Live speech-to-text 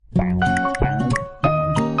Thanks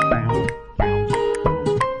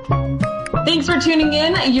for tuning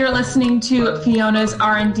in. You're listening to Fiona's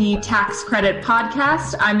R&D Tax Credit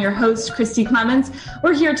Podcast. I'm your host, Christy Clemens.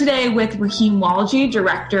 We're here today with Rahim Walji,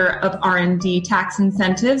 Director of R&D Tax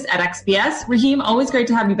Incentives at XBS. Rahim, always great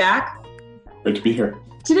to have you back. Great to be here.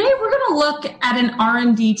 Today, we're going to look at an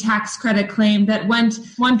R&D tax credit claim that went,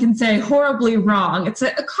 one can say, horribly wrong. It's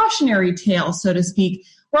a cautionary tale, so to speak.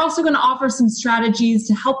 We're also going to offer some strategies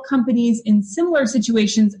to help companies in similar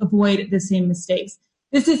situations avoid the same mistakes.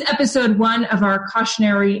 This is episode 1 of our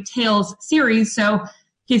Cautionary Tales series, so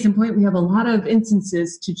case in point, we have a lot of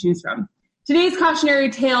instances to choose from. Today's cautionary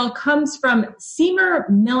tale comes from Seymour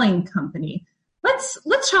Milling Company.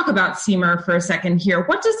 Let's talk about Seymour for a second here.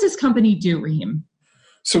 What does this company do, Rahim?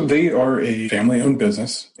 So they are a family-owned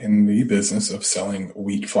business in the business of selling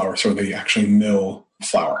wheat flour. So they actually mill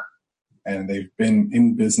flour. And they've been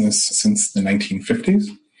in business since the 1950s.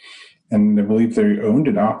 And I believe they owned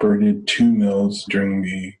and operated 2 mills during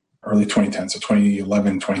the early 2010s, so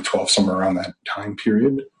 2011, 2012, somewhere around that time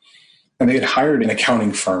period. And they had hired an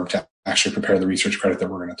accounting firm to actually prepare the research credit that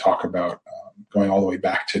we're going to talk about, going all the way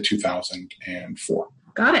back to 2004.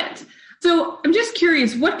 Got it. So I'm just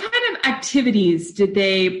curious, what kind of activities did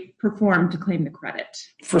they perform to claim the credit?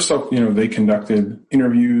 First up, they conducted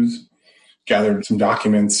interviews, gathered some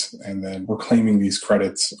documents, and then were claiming these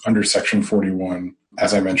credits under Section 41,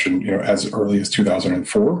 as I mentioned, as early as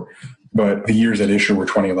 2004. But the years at issue were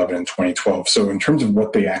 2011 and 2012. So in terms of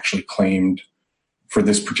what they actually claimed for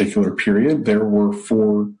this particular period, there were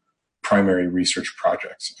 4 primary research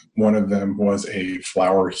projects. One of them was a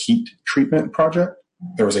flour heat treatment project.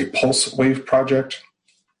 There was a pulse wave project,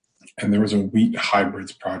 and there was a wheat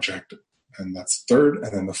hybrids project, and that's third.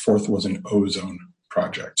 And then the fourth was an ozone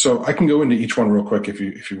project. So I can go into each one real quick if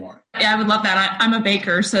you want. Yeah, I would love that. I'm a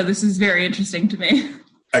baker, so this is very interesting to me.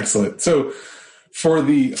 Excellent. So for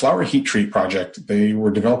the flour heat treat project, they were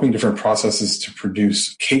developing different processes to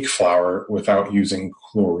produce cake flour without using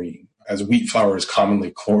chlorine, as wheat flour is commonly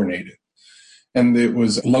chlorinated. And it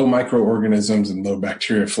was low microorganisms and low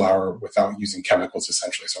bacteria flour without using chemicals,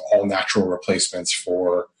 essentially. So all natural replacements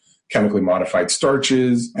for chemically modified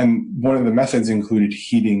starches. And one of the methods included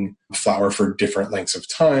heating flour for different lengths of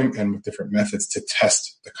time and with different methods to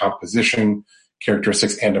test the composition,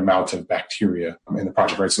 characteristics, and amount of bacteria in the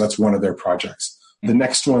project, right? So that's one of their projects. The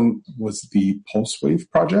next one was the pulse wave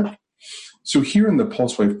project. So here in the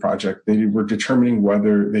pulse wave project, they were determining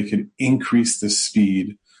whether they could increase the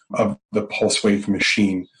speed of the pulse wave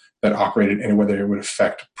machine that operated and whether it would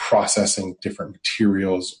affect processing different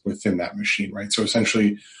materials within that machine, right? So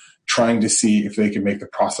essentially trying to see if they could make the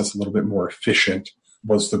process a little bit more efficient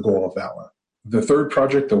was the goal of that one. The third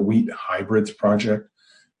project, the wheat hybrids project,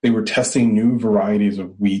 they were testing new varieties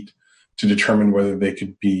of wheat to determine whether they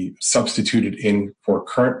could be substituted in for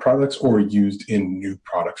current products or used in new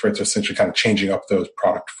products, right? So essentially kind of changing up those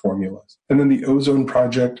product formulas. And then the ozone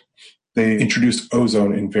project, they introduced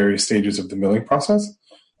ozone in various stages of the milling process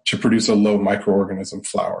to produce a low microorganism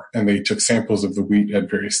flour. And they took samples of the wheat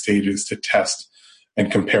at various stages to test and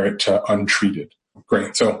compare it to untreated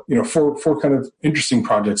grain. So, 4 kind of interesting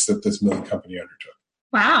projects that this milling company undertook.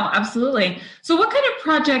 Wow, absolutely. So what kind of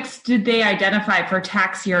projects did they identify for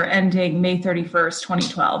tax year ending May 31st,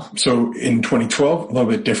 2012? So in 2012, a little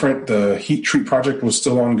bit different. The heat treat project was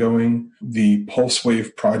still ongoing. The pulse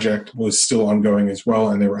wave project was still ongoing as well.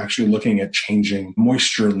 And they were actually looking at changing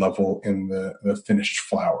moisture level in the finished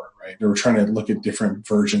flour, right? They were trying to look at different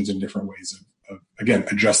versions and different ways of again,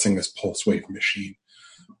 adjusting this pulse wave machine.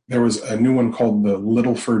 There was a new one called the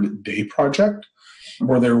Littleford Day Project,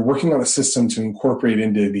 where they were working on a system to incorporate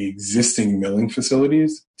into the existing milling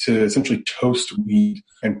facilities to essentially toast wheat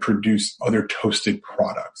and produce other toasted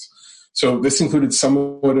products. So this included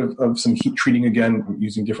somewhat of some heat treating, again,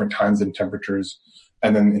 using different times and temperatures.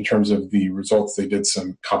 And then in terms of the results, they did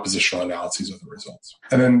some compositional analyses of the results.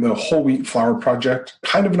 And then the whole wheat flour project,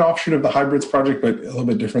 kind of an offshoot of the hybrids project, but a little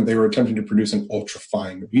bit different. They were attempting to produce an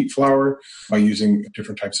ultra-fine wheat flour by using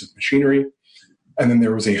different types of machinery. And then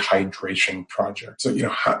there was a hydration project. So,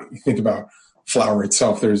 how you think about flour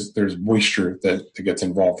itself, there's moisture that gets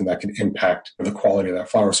involved and that can impact the quality of that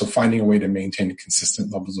flour. So finding a way to maintain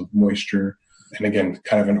consistent levels of moisture. And again,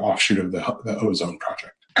 kind of an offshoot of the ozone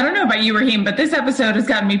project. I don't know about you, Rahim, but this episode has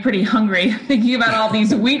gotten me pretty hungry thinking about all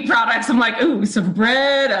these wheat products. I'm like, ooh, some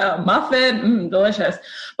bread, a muffin, delicious.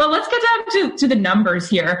 But let's get down to the numbers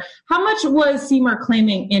here. How much was Seymour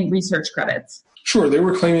claiming in research credits? Sure. They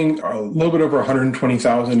were claiming a little bit over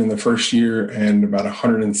 120,000 in the first year and about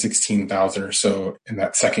 116,000 or so in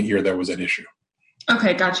that second year that was at issue.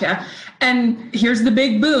 Okay, gotcha. And here's the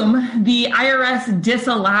big boom. The IRS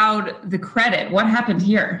disallowed the credit. What happened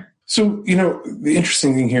here? So, the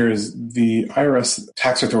interesting thing here is the IRS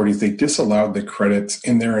tax authorities, they disallowed the credits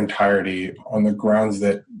in their entirety on the grounds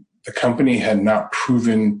that the company had not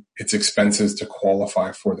proven its expenses to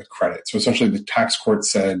qualify for the credit. So essentially the tax court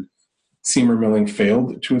said Seymour Milling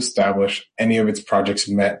failed to establish any of its projects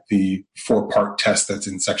met the 4-part test that's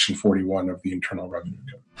in Section 41 of the Internal Revenue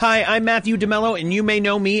Code. Hi, I'm Matthew DeMello, and you may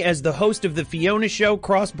know me as the host of the Fiona Show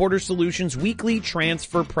Cross-Border Solutions weekly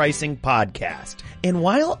transfer pricing podcast. And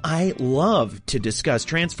while I love to discuss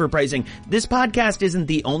transfer pricing, this podcast isn't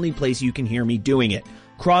the only place you can hear me doing it.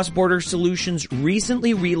 Cross-Border Solutions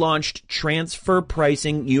recently relaunched Transfer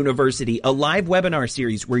Pricing University, a live webinar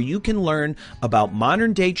series where you can learn about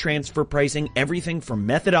modern-day transfer pricing, everything from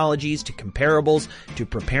methodologies to comparables to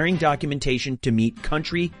preparing documentation to meet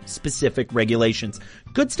country-specific regulations.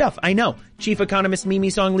 Good stuff, I know. Chief Economist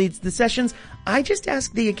Mimi Song leads the sessions. I just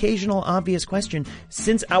ask the occasional obvious question.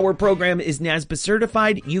 Since our program is NASBA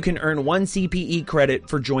certified, you can earn 1 CPE credit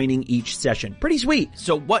for joining each session. Pretty sweet.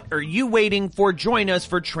 So what are you waiting for? Join us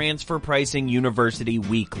for Transfer Pricing University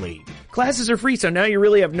Weekly. Classes are free, so now you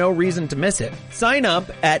really have no reason to miss it. Sign up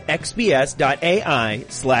at xbs.ai/TPU.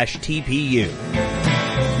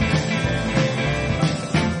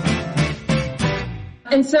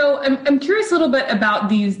 And so I'm curious a little bit about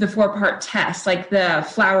the 4-part tests, like the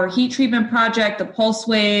flower heat treatment project, the pulse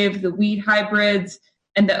wave, the wheat hybrids,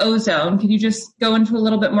 and the ozone. Can you just go into a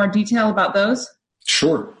little bit more detail about those?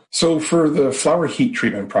 Sure. So for the flower heat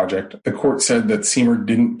treatment project, the court said that Seymour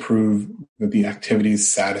didn't prove that the activities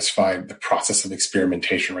satisfied the process of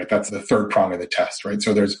experimentation, right? That's the third prong of the test, right?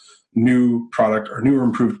 So there's new product or new or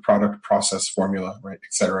improved product process formula, right,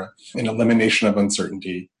 et cetera, an elimination of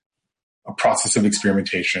uncertainty, a process of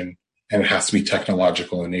experimentation, and it has to be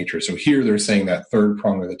technological in nature. So here they're saying that third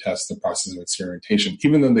prong of the test, the process of experimentation,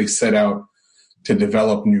 even though they set out to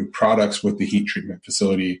develop new products with the heat treatment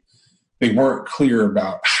facility, they weren't clear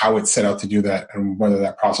about how it set out to do that and whether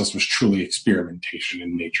that process was truly experimentation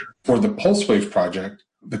in nature. For the pulse wave project,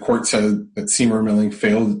 the court said that Seymour Milling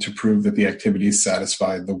failed to prove that the activities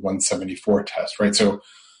satisfied the 174 test, right? So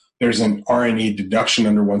there's an R&E deduction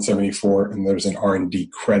under 174 and there's an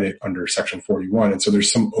R&D credit under Section 41. And so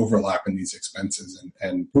there's some overlap in these expenses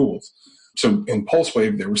and rules. So in pulse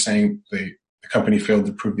wave, they were saying the company failed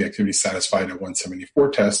to prove the activity satisfied a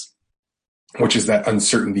 174 test, which is that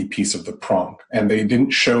uncertainty piece of the prong. And they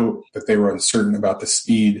didn't show that they were uncertain about the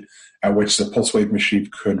speed at which the pulse wave machine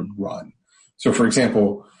could run. So for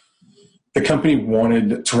example, the company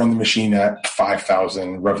wanted to run the machine at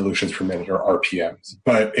 5,000 revolutions per minute or RPMs,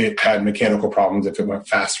 but it had mechanical problems if it went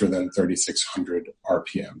faster than 3,600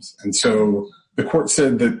 RPMs. And so the court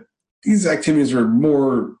said that these activities are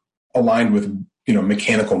more aligned with,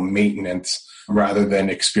 mechanical maintenance rather than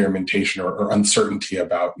experimentation or uncertainty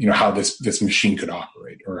about, how this machine could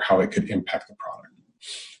operate or how it could impact the product.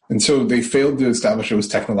 And so they failed to establish it was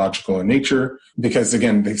technological in nature because,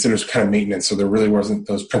 again, they said it was kind of maintenance. So there really wasn't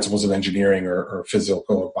those principles of engineering or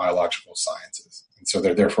physical or biological sciences. And so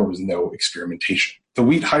there therefore was no experimentation. The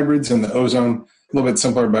wheat hybrids and the ozone, a little bit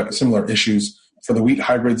simpler, but similar issues. For the wheat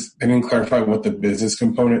hybrids, they didn't clarify what the business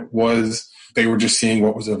component was. They were just seeing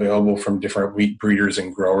what was available from different wheat breeders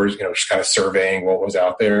and growers, just kind of surveying what was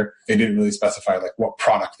out there. They didn't really specify like what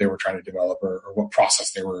product they were trying to develop or what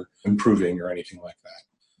process they were improving or anything like that.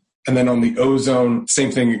 And then on the ozone,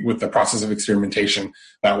 same thing with the process of experimentation.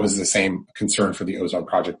 That was the same concern for the ozone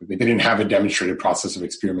project. But they didn't have a demonstrated process of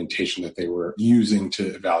experimentation that they were using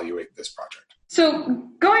to evaluate this project. So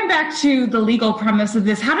going back to the legal premise of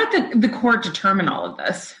this, how did the court determine all of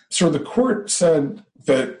this? So the court said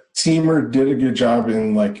that Seymour did a good job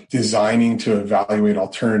in designing to evaluate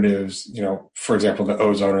alternatives, for example, the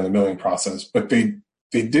ozone or the milling process, but they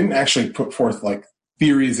didn't actually put forth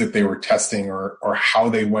theories that they were testing or how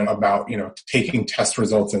they went about, taking test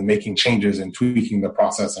results and making changes and tweaking the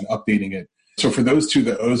process and updating it. So for those two,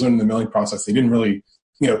 the ozone and the milling process, they didn't really,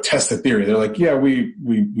 test the theory. They're like, yeah,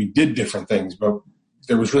 we did different things, but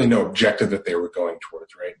there was really no objective that they were going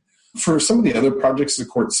towards, right? For some of the other projects, the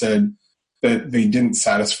court said that they didn't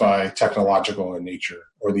satisfy technological in nature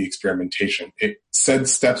or the experimentation. It said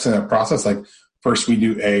steps in that process, like first we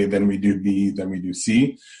do A, then we do B, then we do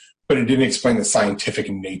C, but it didn't explain the scientific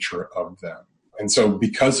nature of them. And so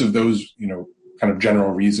because of those, kind of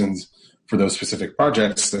general reasons for those specific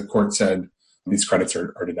projects, the court said these credits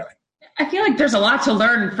are denied. I feel like there's a lot to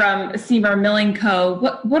learn from Seymour Milling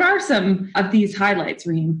Co. What are some of these highlights,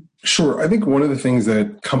 Reem? Sure. I think one of the things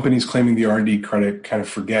that companies claiming the R&D credit kind of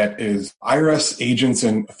forget is IRS agents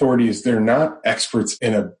and authorities, they're not experts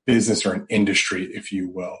in a business or an industry, if you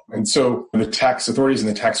will. And so the tax authorities and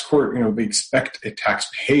the tax court, they expect a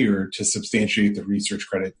taxpayer to substantiate the research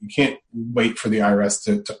credit. You can't wait for the IRS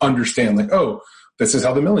to understand, like, oh, this is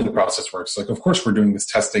how the milling process works. Like, of course, we're doing this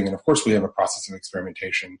testing, and of course, we have a process of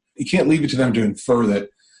experimentation. You can't leave it to them to infer that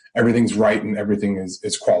everything's right and everything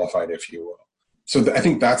is qualified, if you will. So I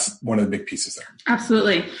think that's one of the big pieces there.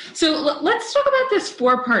 Absolutely. So let's talk about this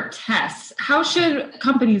 4-part test. How should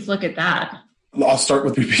companies look at that? I'll start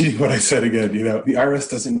with repeating what I said again. The IRS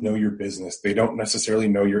doesn't know your business. They don't necessarily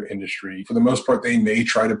know your industry. For the most part, they may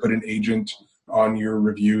try to put an agent on your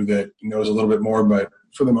review that knows a little bit more, but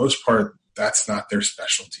for the most part, that's not their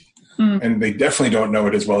specialty. And they definitely don't know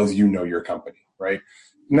it as well as you know your company, right?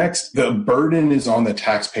 Next, the burden is on the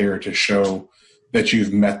taxpayer to show that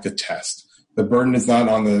you've met the test. The burden is not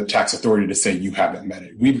on the tax authority to say you haven't met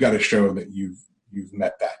it. We've got to show that you've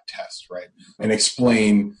met that test, right? And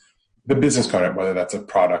explain the business concept, whether that's a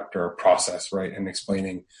product or a process, right? And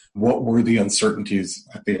explaining what were the uncertainties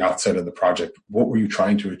at the outset of the project? What were you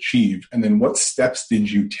trying to achieve? And then what steps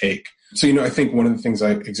did you take? So, I think one of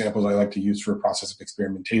the examples I like to use for a process of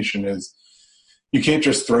experimentation is you can't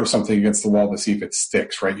just throw something against the wall to see if it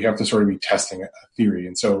sticks, right? You have to sort of be testing a theory.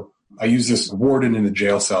 And so I use this warden in a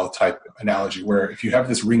jail cell type analogy where if you have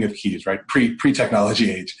this ring of keys, right,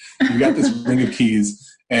 pre-technology age, you've got this ring of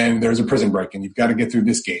keys and there's a prison break and you've got to get through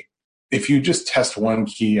this gate. If you just test one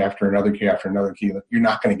key after another key after another key, you're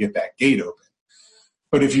not going to get that gate open.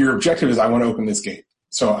 But if your objective is, I want to open this gate.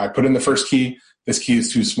 So I put in the first key, this key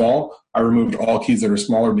is too small. I removed all keys that are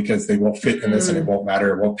smaller because they won't fit in this and it won't matter.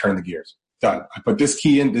 It won't turn the gears. Done. I put this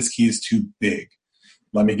key in, this key is too big.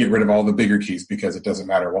 Let me get rid of all the bigger keys because it doesn't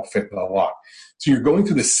matter. It won't fit in the lock. So you're going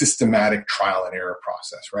through the systematic trial and error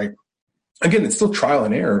process, right? Again, it's still trial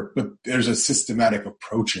and error, but there's a systematic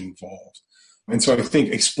approach involved. And so I think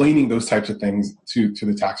explaining those types of things to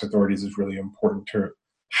the tax authorities is really important to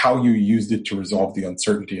how you used it to resolve the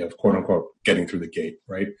uncertainty of, quote unquote, getting through the gate,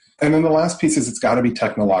 right? And then the last piece is it's got to be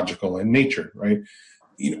technological in nature, right?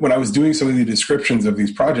 When I was doing some of the descriptions of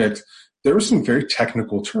these projects, there were some very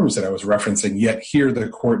technical terms that I was referencing, yet here the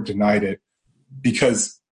court denied it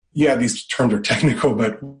because, yeah, these terms are technical,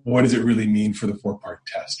 but what does it really mean for the 4-part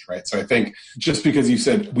test, right? So I think just because you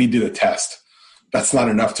said we did a test, that's not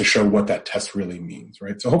enough to show what that test really means,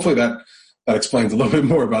 right? So hopefully that explains a little bit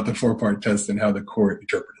more about the 4-part test and how the court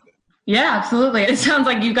interpreted it. Yeah, absolutely. It sounds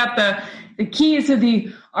like you got the keys to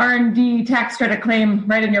the R&D tax credit claim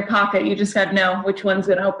right in your pocket. You just got to know which one's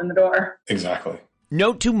going to open the door. Exactly.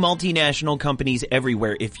 Note to multinational companies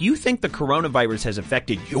everywhere, if you think the coronavirus has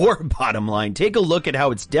affected your bottom line, take a look at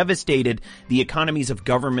how it's devastated the economies of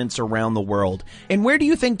governments around the world. And where do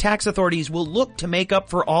you think tax authorities will look to make up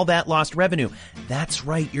for all that lost revenue? That's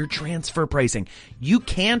right, your transfer pricing. You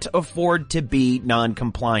can't afford to be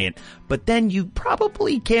non-compliant, but then you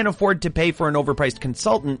probably can't afford to pay for an overpriced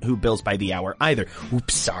consultant who bills by the hour either.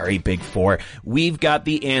 Oops, sorry, Big Four. We've got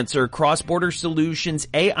the answer. Cross-Border Solutions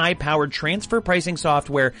AI-powered transfer pricing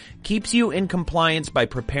software keeps you in compliance by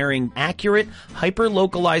preparing accurate,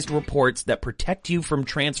 hyper-localized reports that protect you from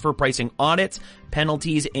transfer pricing audits,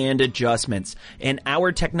 penalties, and adjustments. And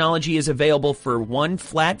our technology is available for one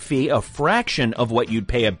flat fee, a fraction of what you'd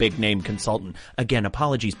pay a big-name consultant. Again,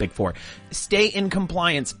 apologies, Big Four. Stay in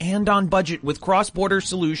compliance and on budget with Cross-Border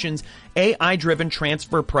Solutions AI-driven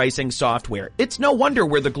transfer pricing software. It's no wonder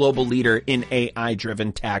we're the global leader in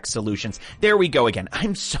AI-driven tax solutions. There we go again.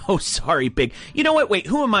 I'm so sorry, Big. You know what? Wait,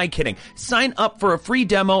 who am I kidding? Sign up for a free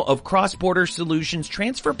demo of Cross-Border Solutions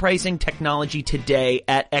transfer pricing technology today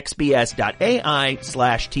at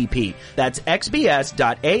xbs.ai/TP. That's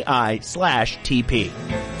xbs.ai/TP.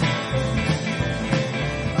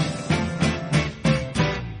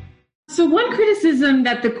 So one criticism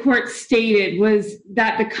that the court stated was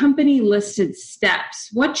that the company listed steps.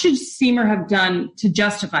 What should CIMAR have done to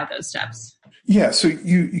justify those steps? Yeah, so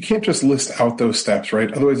you can't just list out those steps,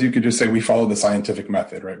 right? Otherwise, you could just say we followed the scientific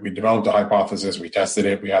method, right? We developed a hypothesis, we tested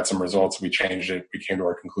it, we had some results, we changed it, we came to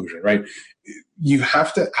our conclusion, right? You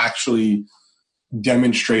have to actually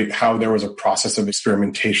demonstrate how there was a process of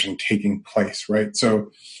experimentation taking place, right?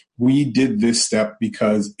 So we did this step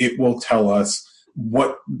because it will tell us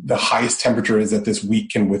what the highest temperature is that this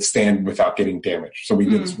wheat can withstand without getting damaged. So we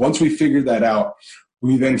did this. Once we figured that out,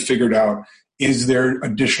 we then figured out, is there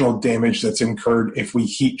additional damage that's incurred if we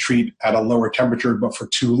heat treat at a lower temperature but for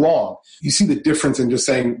too long? You see the difference in just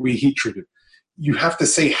saying we heat treated. You have to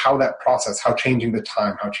say how that process, how changing the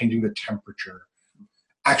time, how changing the temperature,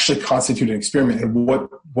 actually constitute an experiment and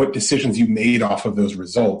what decisions you made off of those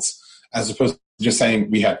results, as opposed to just saying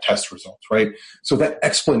we had test results, right? So that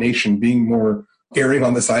explanation being more erring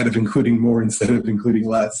on the side of including more instead of including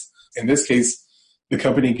less. In this case, the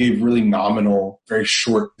company gave really nominal, very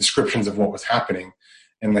short descriptions of what was happening.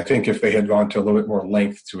 And I think if they had gone to a little bit more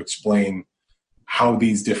length to explain how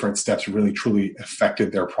these different steps really truly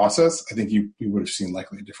affected their process, I think you would have seen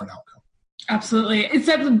likely a different outcome. Absolutely. It's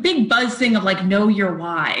a big buzz thing of like know your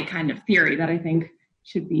why kind of theory that I think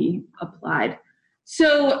should be applied.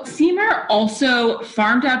 So CIMA also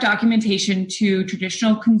farmed out documentation to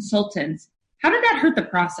traditional consultants. How did that hurt the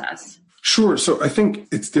process? Sure. So I think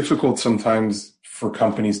it's difficult sometimes for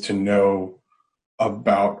companies to know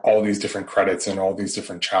about all these different credits and all these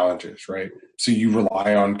different challenges, right? So you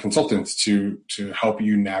rely on consultants to help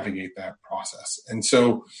you navigate that process. And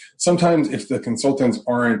so sometimes if the consultants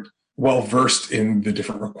aren't well versed in the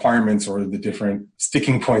different requirements or the different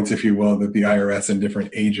sticking points, if you will, that the IRS and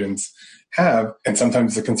different agents have, and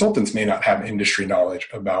sometimes the consultants may not have industry knowledge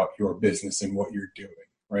about your business and what you're doing,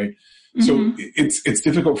 right? Mm-hmm. So it's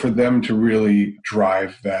difficult for them to really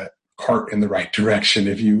drive that cart in the right direction,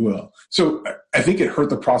 if you will. So I think it hurt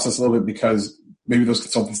the process a little bit because maybe those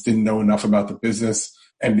consultants didn't know enough about the business.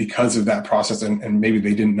 And because of that process, and maybe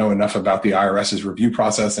they didn't know enough about the IRS's review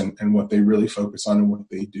process and what they really focus on and what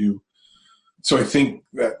they do. So I think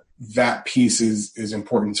that piece is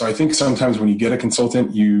important. So I think sometimes when you get a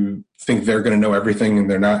consultant, you think they're going to know everything and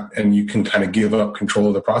they're not, and you can kind of give up control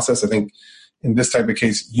of the process. I think in this type of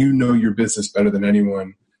case, you know your business better than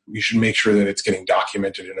anyone. You should make sure that it's getting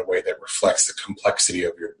documented in a way that reflects the complexity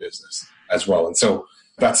of your business as well. And so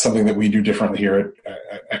that's something that we do differently here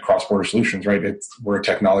at Cross Border Solutions, right? We're a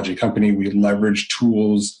technology company. We leverage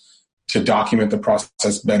tools to document the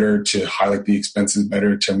process better, to highlight the expenses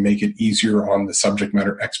better, to make it easier on the subject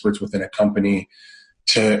matter experts within a company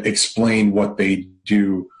to explain what they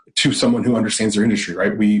do to someone who understands their industry,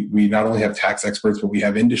 right? We not only have tax experts, but we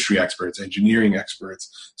have industry experts, engineering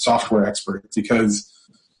experts, software experts, because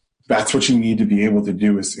that's what you need to be able to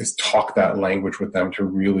do is talk that language with them to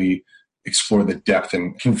really explore the depth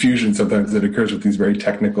and confusion sometimes that occurs with these very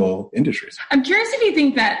technical industries. I'm curious if you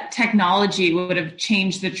think that technology would have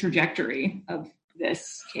changed the trajectory of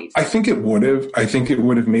this case. I think it would have. I think it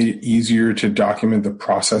would have made it easier to document the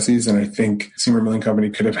processes. And I think Seymour Milling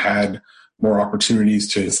Company could have had more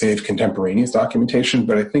opportunities to save contemporaneous documentation.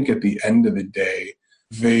 But I think at the end of the day,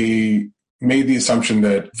 they made the assumption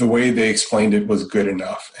that the way they explained it was good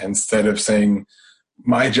enough. Instead of saying,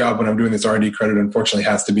 my job when I'm doing this R&D credit, unfortunately,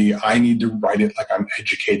 has to be, I need to write it like I'm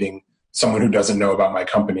educating someone who doesn't know about my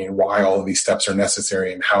company and why all of these steps are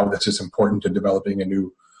necessary and how this is important to developing a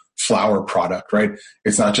new flour product, right?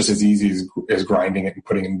 It's not just as easy as grinding it and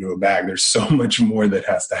putting it into a bag. There's so much more that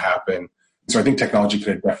has to happen. So I think technology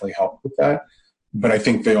could have definitely helped with that. But I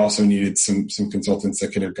think they also needed some consultants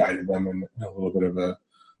that could have guided them in a little bit of a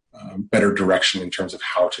better direction in terms of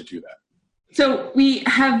how to do that. So we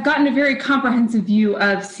have gotten a very comprehensive view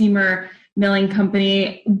of Seymour Milling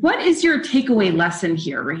Company. What is your takeaway lesson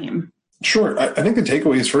here, Raheem? Sure. I think the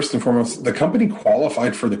takeaway is, first and foremost, the company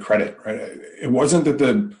qualified for the credit, right? It wasn't that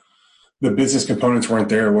the business components weren't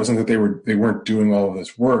there. It wasn't that they weren't doing all of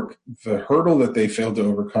this work. The hurdle that they failed to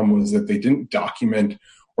overcome was that they didn't document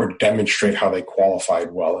or demonstrate how they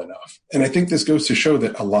qualified well enough. And I think this goes to show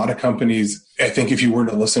that a lot of companies, I think if you were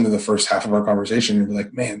to listen to the first half of our conversation, you'd be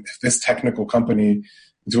like, man, if this technical company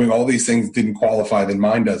doing all these things didn't qualify, then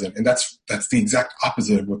mine doesn't. And that's the exact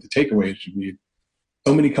opposite of what the takeaway should be.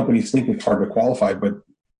 So many companies think it's hard to qualify, but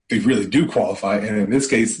they really do qualify. And in this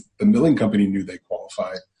case, the milling company knew they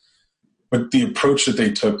qualified. But the approach that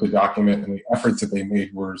they took to document and the efforts that they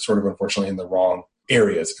made were sort of unfortunately in the wrong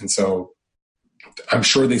areas. And so I'm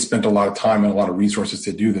sure they spent a lot of time and a lot of resources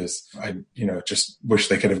to do this. I just wish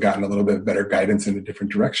they could have gotten a little bit better guidance in a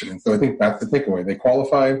different direction. And so I think that's the takeaway. They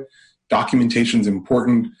qualify. Documentation is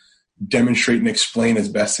important. Demonstrate and explain as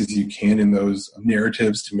best as you can in those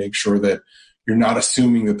narratives to make sure that you're not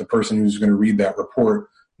assuming that the person who's going to read that report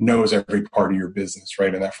knows every part of your business,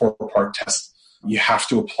 right? And that 4-part test, you have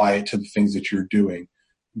to apply it to the things that you're doing.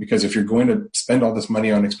 Because if you're going to spend all this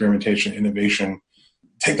money on experimentation, innovation,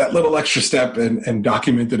 take that little extra step and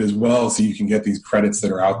document it as well so you can get these credits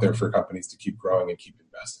that are out there for companies to keep growing and keep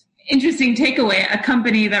investing. Interesting takeaway. A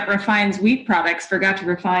company that refines wheat products forgot to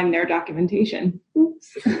refine their documentation.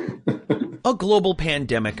 Oops. A global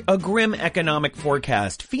pandemic, a grim economic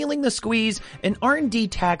forecast, feeling the squeeze, an R&D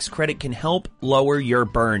tax credit can help lower your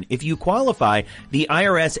burn. If you qualify, the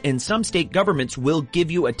IRS and some state governments will give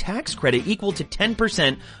you a tax credit equal to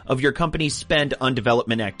 10% of your company's spend on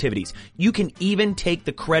development activities. You can even take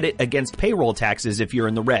the credit against payroll taxes if you're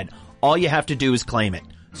in the red. All you have to do is claim it.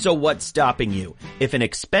 So what's stopping you? If an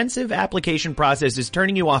expensive application process is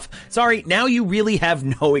turning you off, sorry, now you really have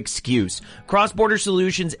no excuse. Cross-Border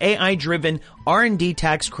Solutions' AI-driven R&D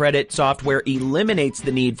tax credit software eliminates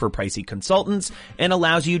the need for pricey consultants and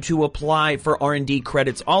allows you to apply for R&D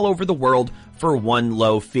credits all over the world for one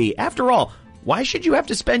low fee. After all, why should you have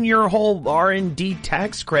to spend your whole R&D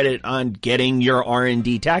tax credit on getting your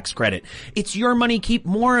R&D tax credit? It's your money. Keep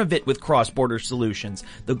more of it with Cross-Border Solutions,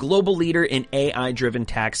 the global leader in AI-driven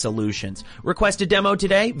tax solutions. Request a demo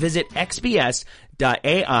today. Visit xbs.ai/RD.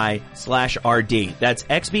 That's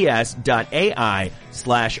xbs.ai/RD.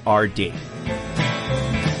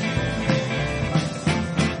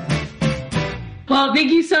 Well,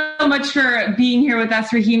 thank you so much for being here with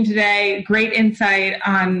us, Rahim, today. Great insight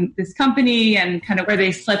on this company and kind of where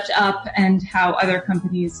they slipped up and how other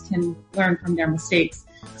companies can learn from their mistakes.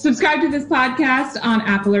 Subscribe to this podcast on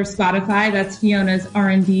Apple or Spotify. That's Fiona's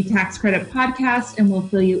R&D Tax Credit Podcast, and we'll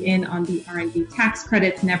fill you in on the R&D tax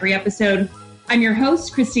credits in every episode. I'm your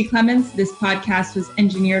host, Christy Clements. This podcast was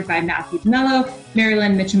engineered by Matthew DeMello.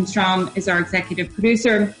 Marilyn Mitchum-Strom is our executive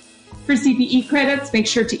producer. For CPE credits, make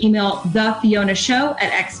sure to email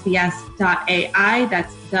thefionashow@xbs.ai.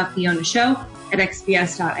 That's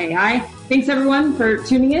thefionashow@xbs.ai. Thanks, everyone, for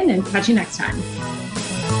tuning in, and catch you next time.